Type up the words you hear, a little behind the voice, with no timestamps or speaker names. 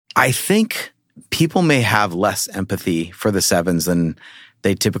I think people may have less empathy for the sevens than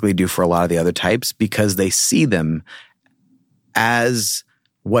they typically do for a lot of the other types because they see them as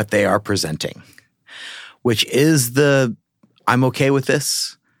what they are presenting, which is I'm okay with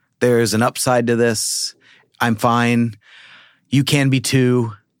this. There's an upside to this. I'm fine. You can be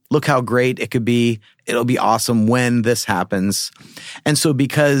too. Look how great it could be. It'll be awesome when this happens. And so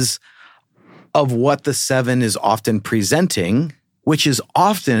because of what the seven is often presenting, which is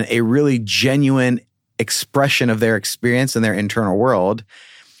often a really genuine expression of their experience in their internal world,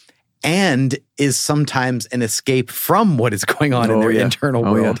 and is sometimes an escape from what is going on in their internal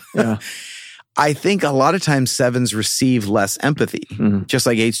world. Yeah. I think a lot of times sevens receive less empathy, just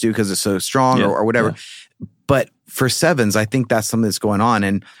like eights do because it's so strong or whatever. Yeah. But for sevens, I think that's something that's going on.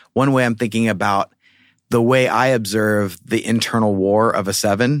 And one way I'm thinking about the way I observe the internal war of a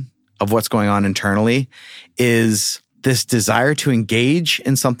seven, of what's going on internally, is this desire to engage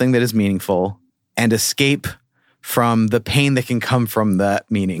in something that is meaningful and escape from the pain that can come from that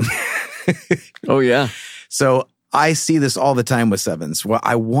meaning. Oh, yeah. So I see this all the time with sevens. Well,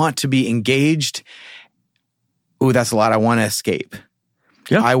 I want to be engaged. Ooh, that's a lot. I want to escape.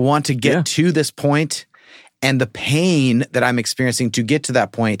 Yeah. I want to get to this point, and the pain that I'm experiencing to get to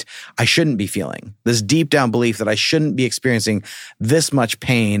that point, I shouldn't be feeling. This deep down belief that I shouldn't be experiencing this much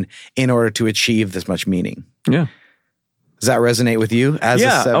pain in order to achieve this much meaning. Yeah. Does that resonate with you as a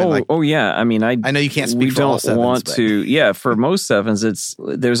seven? Yeah. I mean, I know you can't speak for all sevens. We don't want to. Yeah, for most sevens,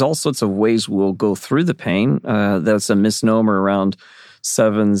 there's all sorts of ways we'll go through the pain. That's a misnomer around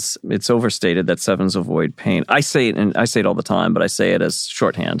sevens. It's overstated that sevens avoid pain. I say it all the time, but I say it as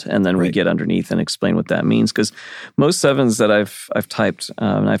shorthand, and then we get underneath and explain what that means. Because most sevens that I've typed,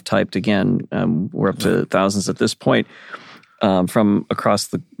 and I've typed again, we're up to thousands at this point from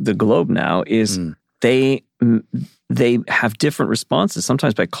across the globe now, is they have different responses,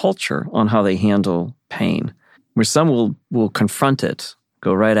 sometimes by culture, on how they handle pain. Where some will confront it,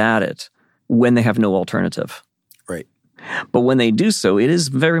 go right at it, when they have no alternative. Right. But when they do so, it is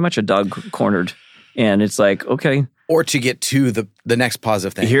very much a dog-cornered. And it's like, okay. Or to get to the next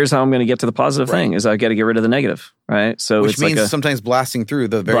positive thing. Here's how I'm going to get to the positive thing, is I got to get rid of the negative, right? So which it's means like sometimes blasting through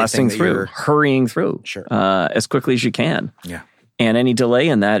the very thing that you're... hurrying through. Sure. As quickly as you can. Yeah. And any delay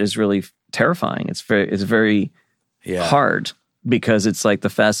in that is really terrifying. It's very hard, because it's like the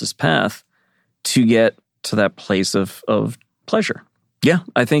fastest path to get to that place of pleasure. Yeah,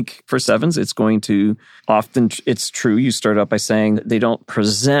 I think for sevens, it's going to often, it's true. You start out by saying that they don't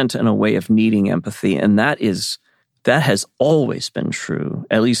present in a way of needing empathy. And that has always been true,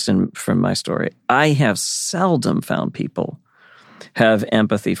 at least from my story. I have seldom found people have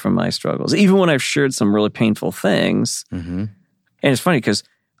empathy for my struggles, even when I've shared some really painful things. Mm-hmm. And it's funny because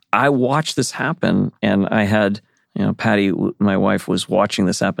I watched this happen, and I had, Patty, my wife, was watching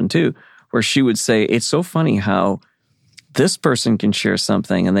this happen too, where she would say, it's so funny how this person can share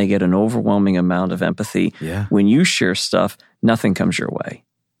something and they get an overwhelming amount of empathy. Yeah. When you share stuff, nothing comes your way.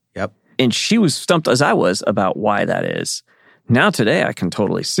 Yep. And she was stumped as I was about why that is. Now today I can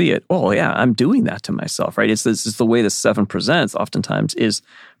totally see it. Oh yeah, I'm doing that to myself, right? It's the way the seven presents oftentimes, is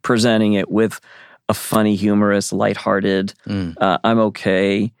presenting it with a funny, humorous, lighthearted, I'm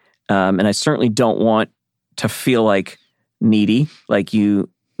okay. And I certainly don't want to feel like needy, I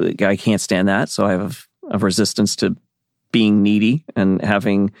can't stand that. So I have a resistance to being needy and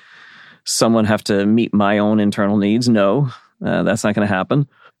having someone have to meet my own internal needs. No, that's not going to happen.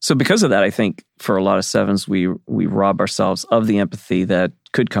 So because of that, I think for a lot of sevens, we rob ourselves of the empathy that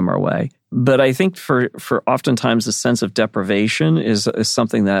could come our way. But I think for oftentimes the sense of deprivation is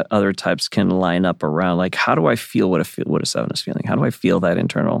something that other types can line up around. Like, how do I feel what a seven is feeling? How do I feel that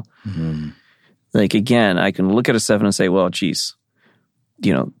internal? Mm-hmm. Like, again, I can look at a seven and say, well, geez,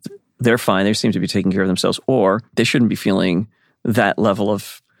 they're fine. They seem to be taking care of themselves. Or they shouldn't be feeling that level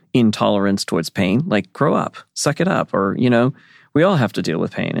of intolerance towards pain. Like, grow up, suck it up. Or, we all have to deal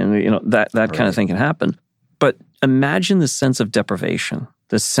with pain. And, that kind of thing can happen. But imagine the sense of deprivation,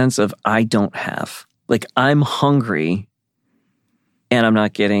 the sense of I don't have. Like, I'm hungry and I'm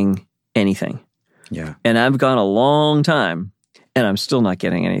not getting anything. Yeah. And I've gone a long time and I'm still not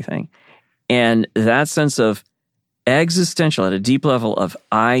getting anything. And that sense of existential at a deep level of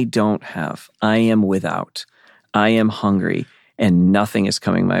I don't have, I am without, I am hungry, and nothing is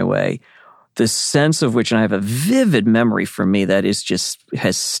coming my way. The sense of which, and I have a vivid memory for me that is just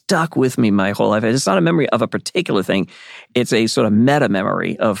has stuck with me my whole life. It's not a memory of a particular thing. It's a sort of meta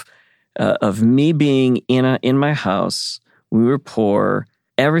memory of me being in my house. We were poor.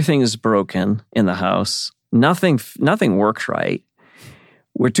 Everything is broken in the house. Nothing works right.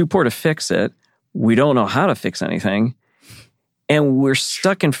 We're too poor to fix it. We don't know how to fix anything. And we're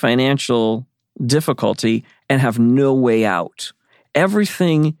stuck in financial difficulty and have no way out.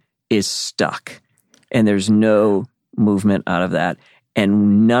 Everything is stuck and there's no movement out of that.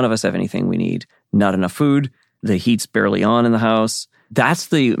 And none of us have anything we need. Not enough food. The heat's barely on in the house. That's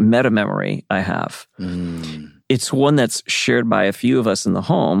the meta memory I have. It's one that's shared by a few of us in the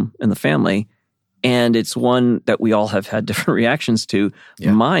home, in the family, and it's one that we all have had different reactions to.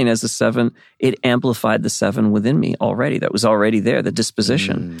 Yeah. Mine, as a 7, it amplified the 7 within me already. That was already there, the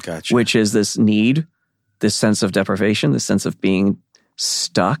disposition, gotcha. Which is this need, this sense of deprivation, this sense of being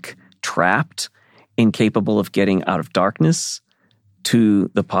stuck, trapped, incapable of getting out of darkness to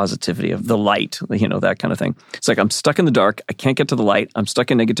the positivity of the light, that kind of thing. It's like I'm stuck in the dark. I can't get to the light. I'm stuck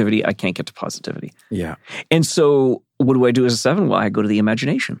in negativity. I can't get to positivity. Yeah. And so what do I do as a 7? Well, I go to the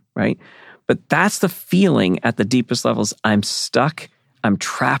imagination, right? But that's the feeling at the deepest levels. I'm stuck. I'm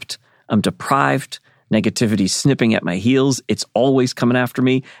trapped. I'm deprived. Negativity snipping at my heels. It's always coming after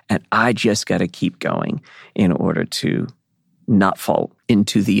me. And I just got to keep going in order to not fall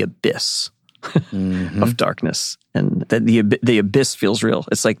into the abyss of darkness. And the abyss feels real.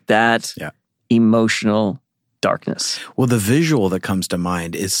 It's like that emotional darkness. Well, the visual that comes to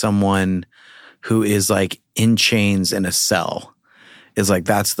mind is someone who is like in chains in a cell. Is like,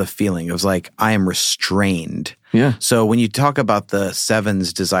 that's the feeling. It was like, I am restrained. Yeah. So when you talk about the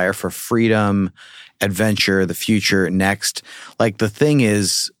 7's desire for freedom, adventure, the future, next, like the thing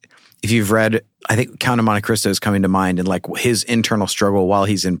is, if you've read, I think Count of Monte Cristo is coming to mind, and like his internal struggle while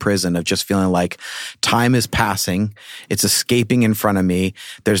he's in prison of just feeling like time is passing, it's escaping in front of me,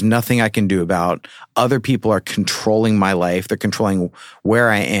 there's nothing I can do about. Other people are controlling my life, they're controlling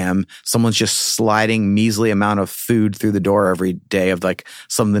where I am. Someone's just sliding measly amount of food through the door every day of like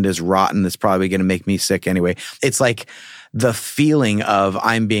something that is rotten that's probably going to make me sick anyway. It's like the feeling of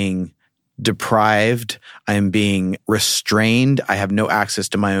I'm being deprived, I am being restrained, I have no access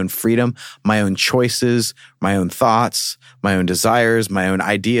to my own freedom, my own choices, my own thoughts, my own desires, my own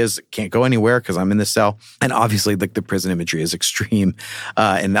ideas, can't go anywhere because I'm in the cell. And obviously like the prison imagery is extreme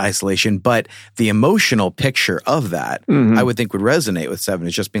in isolation, but the emotional picture of that, I would think would resonate with 7.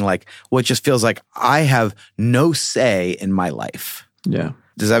 It's just being like, well, it just feels like I have no say in my life. Yeah.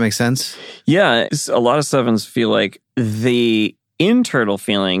 Does that make sense? Yeah. A lot of 7s feel like the internal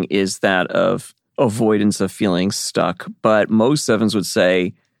feeling is that of avoidance of feeling stuck, but most 7s would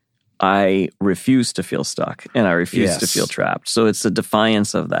say, I refuse to feel stuck and I refuse to feel trapped. So it's a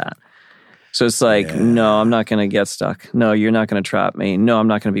defiance of that. So it's like, no, I'm not going to get stuck. No, you're not going to trap me. No, I'm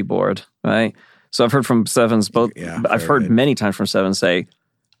not going to be bored, right? So I've heard from 7s both. I've heard many times from 7s say,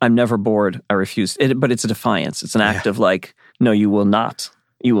 I'm never bored. I refuse. But it's a defiance. It's an act of like, no, you will not.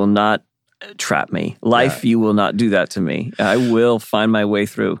 You will not trap me. Life, you will not do that to me. I will find my way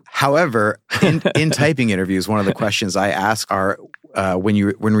through. However, in typing interviews, one of the questions I ask are, when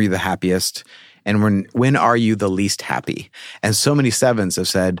were you the happiest? And when are you the least happy? And so many 7s have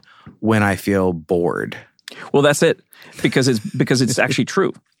said, when I feel bored. Well, that's it. Because it's actually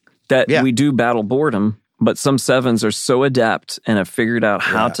true that we do battle boredom, but some 7s are so adept and have figured out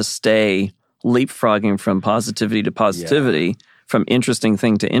how to stay leapfrogging from positivity to positivity, from interesting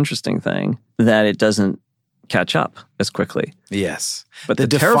thing to interesting thing, that it doesn't catch up as quickly. Yes. But the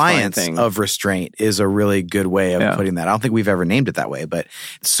defiance of restraint is a really good way of putting that. I don't think we've ever named it that way, but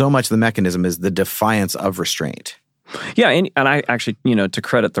so much of the mechanism is the defiance of restraint. Yeah, and I actually, to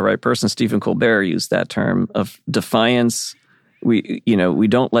credit the right person, Stephen Colbert used that term of defiance. We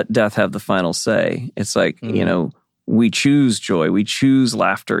don't let death have the final say. It's like, we choose joy, we choose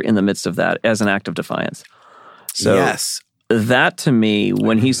laughter in the midst of that as an act of defiance. So that to me,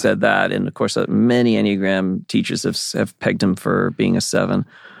 when he said that, and of course many Enneagram teachers have pegged him for being a 7,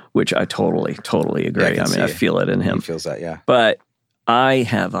 which I totally agree. I feel it in him. He feels that, yeah. But I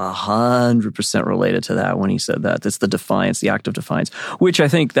have 100% related to that when he said that. That's the defiance, the act of defiance, which I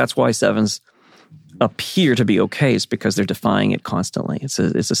think that's why 7s appear to be okay, is because they're defying it constantly. It's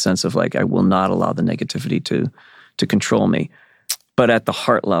a sense of like, I will not allow the negativity to control me. But at the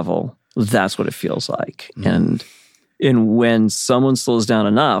heart level, that's what it feels like. And when someone slows down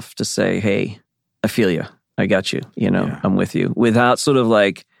enough to say, hey, I feel you, I got you, I'm with you, without sort of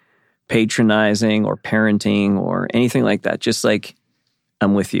like patronizing or parenting or anything like that, just like,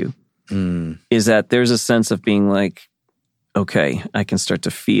 I'm with you, is that there's a sense of being like, okay, I can start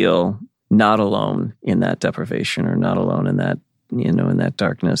to feel not alone in that deprivation or not alone in that, in that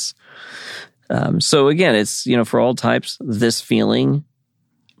darkness. So again, it's, for all types, this feeling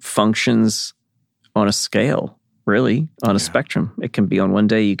functions on a scale. Really, on a spectrum. It can be on one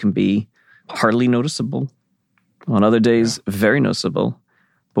day, you can be hardly noticeable. On other days, very noticeable.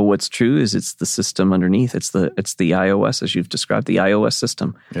 But what's true is it's the system underneath. It's the iOS, as you've described, the iOS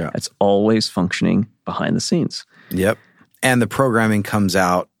system. Yeah. It's always functioning behind the scenes. Yep. And the programming comes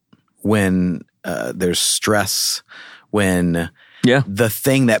out when there's stress, when the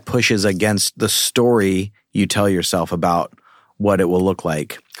thing that pushes against the story you tell yourself about what it will look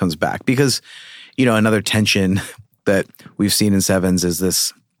like comes back. Because, another tension that we've seen in sevens is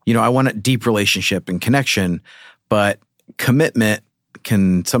this, I want a deep relationship and connection, but commitment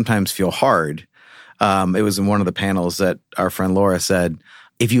can sometimes feel hard. It was in one of the panels that our friend Laura said,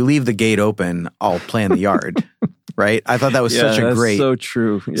 if you leave the gate open, I'll play in the yard. Right? I thought that was so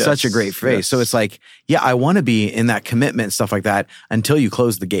true. Yes. Such a great phrase. Yes. So it's like, I want to be in that commitment and stuff like that until you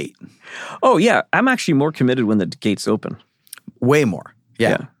close the gate. Oh yeah. I'm actually more committed when the gate's open. Way more.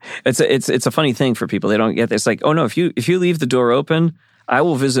 Yeah. It's a funny thing for people. They don't get this. Like, oh no, if you leave the door open, I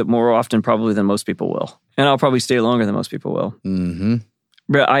will visit more often probably than most people will. And I'll probably stay longer than most people will. Mm-hmm.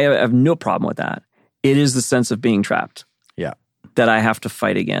 But I have no problem with that. It is the sense of being trapped. Yeah. That I have to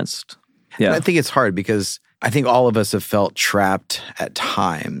fight against. Yeah. And I think it's hard because I think all of us have felt trapped at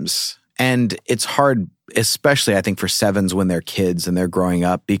times. And it's hard, especially I think for sevens when they're kids and they're growing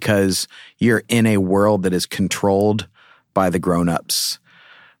up, because you're in a world that is controlled by the grown-ups,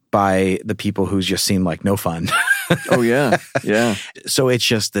 by the people who just seem like no fun. Oh, yeah. Yeah. So it's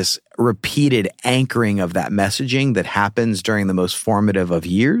just this repeated anchoring of that messaging that happens during the most formative of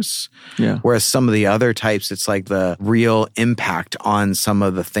years. Yeah. Whereas some of the other types, it's like the real impact on some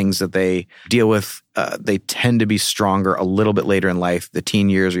of the things that they deal with. They tend to be stronger a little bit later in life, the teen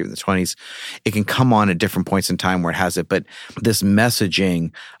years or even the 20s. It can come on at different points in time where it has it. But this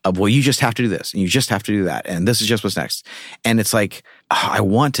messaging of, well, you just have to do this and you just have to do that. And this is just what's next. And it's like, I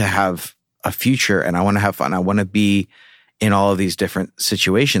want to have a future and I want to have fun. I want to be in all of these different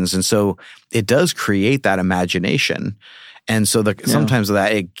situations. And so it does create that imagination. And so sometimes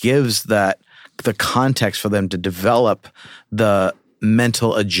that it gives the context for them to develop the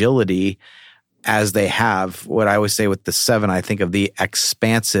mental agility as they have. What I always say with the seven, I think of the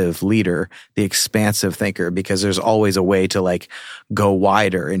expansive leader, the expansive thinker, because there's always a way to like go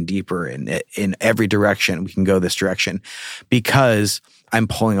wider and deeper in every direction. We can go this direction because I'm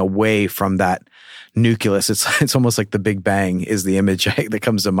pulling away from that nucleus. It's almost like the Big Bang is the image that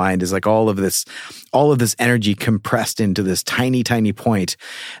comes to mind, is like all of this energy compressed into this tiny, tiny point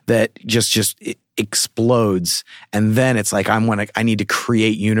that just explodes. And then it's like, I need to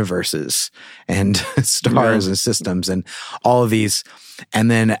create universes and stars and systems and all of these. And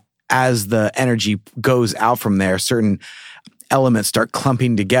then as the energy goes out from there, certain elements start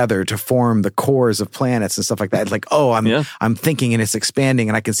clumping together to form the cores of planets and stuff like that. It's like, I'm thinking and it's expanding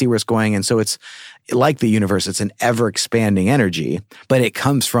and I can see where it's going. And so it's like the universe, it's an ever expanding energy, but it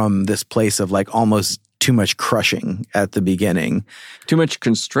comes from this place of like almost too much crushing at the beginning. Too much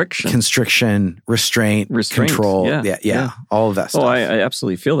constriction, restraint, control. Yeah. All of that stuff. Oh, I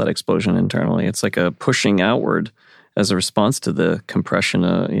absolutely feel that explosion internally. It's like a pushing outward as a response to the compression,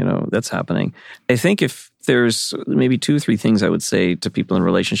 that's happening. I think if there's maybe 2 or 3 things I would say to people in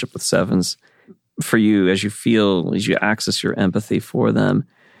relationship with sevens, for you, as you access your empathy for them,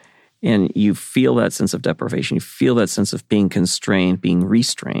 and you feel that sense of deprivation, you feel that sense of being constrained, being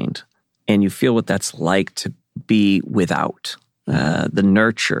restrained, and you feel what that's like to be without the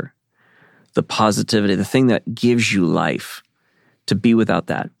nurture, the positivity, the thing that gives you life, to be without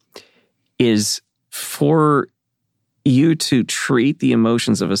that, is for you to treat the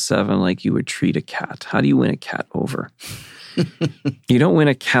emotions of a 7 like you would treat a cat. How do you win a cat over? You don't win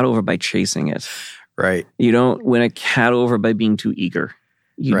a cat over by chasing it. Right. You don't win a cat over by being too eager.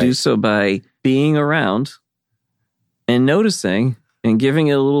 You do so by being around and noticing and giving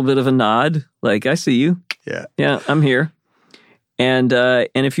it a little bit of a nod, like, I see you. Yeah, I'm here. And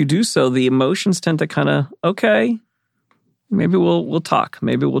if you do so, the emotions tend to kind of, okay, maybe we'll talk,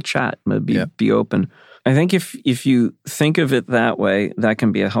 maybe we'll chat, maybe be open. I think if you think of it that way, that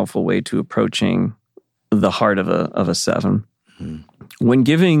can be a helpful way to approaching the heart of a 7. Mm-hmm. When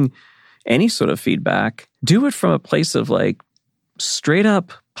giving any sort of feedback, do it from a place of like straight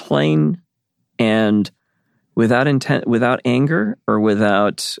up, plain, and without intent, without anger, or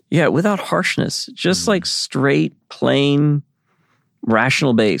without harshness. Just like straight, plain,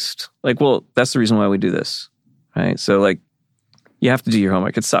 rational based. Like, well, that's the reason why we do this, right? So like, you have to do your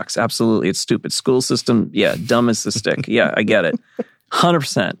homework. It sucks. Absolutely. It's stupid. School system, dumb as the stick. Yeah, I get it.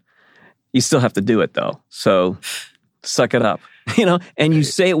 100%. You still have to do it though. So suck it up, and you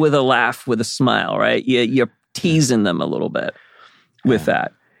say it with a laugh, with a smile, right? You're teasing them a little bit with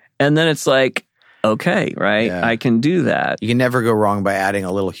that. And then it's like, okay, right? Yeah. I can do that. You can never go wrong by adding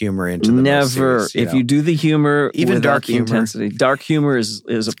a little humor into the most Never. serious, If you do the humor, even without dark the humor. intensity, dark humor is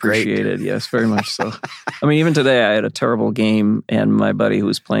appreciated. great. Yes, very much so. I mean, even today, I had a terrible game, and my buddy who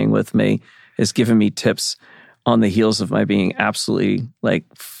was playing with me has given me tips on the heels of my being absolutely like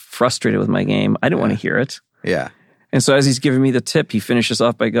frustrated with my game. I didn't want to hear it. Yeah. And so as he's giving me the tip, he finishes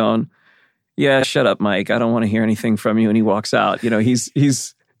off by going, "Yeah, shut up, Mike. I don't want to hear anything from you." And he walks out.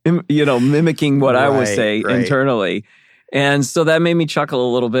 He's mimicking what I would say internally. And so that made me chuckle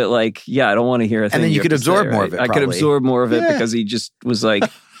a little bit like, yeah, I don't want to hear a thing. And then you could absorb more of it, I could absorb more of it because he just was like,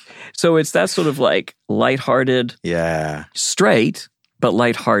 so it's that sort of like lighthearted, straight, but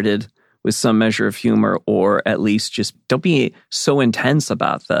lighthearted with some measure of humor, or at least just don't be so intense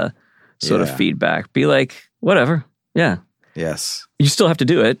about the sort of feedback. Be like, whatever. Yeah. Yes. You still have to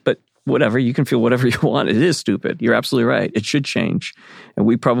do it, but whatever, you can feel whatever you want. It is stupid. You're absolutely right. It should change. And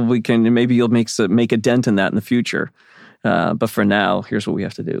we probably can, and maybe you'll make a dent in that in the future. But for now, here's what we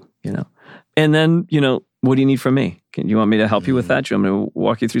have to do, And then, what do you need from me? You want me to help you with that? Do you want me to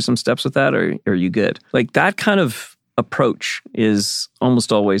walk you through some steps with that, or are you good? Like that kind of approach is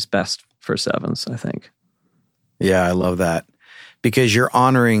almost always best for sevens, I think. Yeah, I love that. Because you're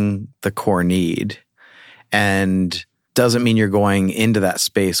honoring the core need, and doesn't mean you're going into that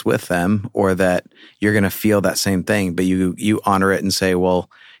space with them or that you're going to feel that same thing, but you honor it and say, well,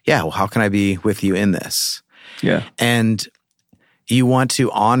 how can I be with you in this? Yeah. And you want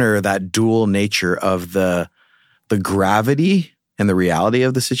to honor that dual nature of the gravity and the reality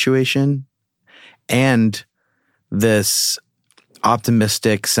of the situation, and this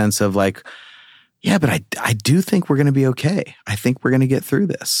optimistic sense of like, yeah, but I do think we're going to be okay. I think we're going to get through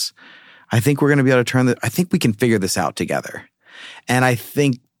this. I think we're going to be able to I think we can figure this out together. And I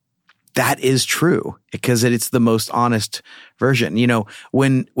think that is true because it's the most honest version.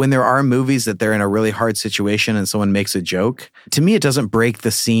 When there are movies that they're in a really hard situation and someone makes a joke, to me, it doesn't break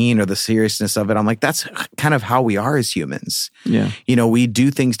the scene or the seriousness of it. I'm like, that's kind of how we are as humans. Yeah. We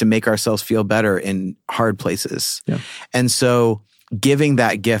do things to make ourselves feel better in hard places. Yeah. And so giving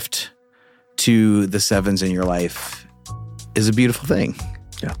that gift to the sevens in your life is a beautiful thing.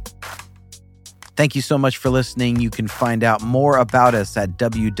 Yeah. Thank you so much for listening. You can find out more about us at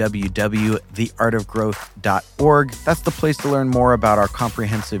www.theartofgrowth.org. That's the place to learn more about our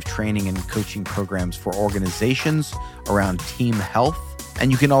comprehensive training and coaching programs for organizations around team health.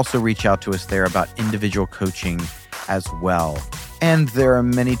 And you can also reach out to us there about individual coaching as well. And there are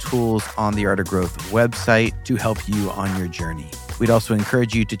many tools on the Art of Growth website to help you on your journey. We'd also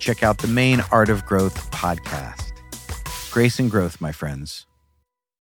encourage you to check out the main Art of Growth podcast. Grace and growth, my friends.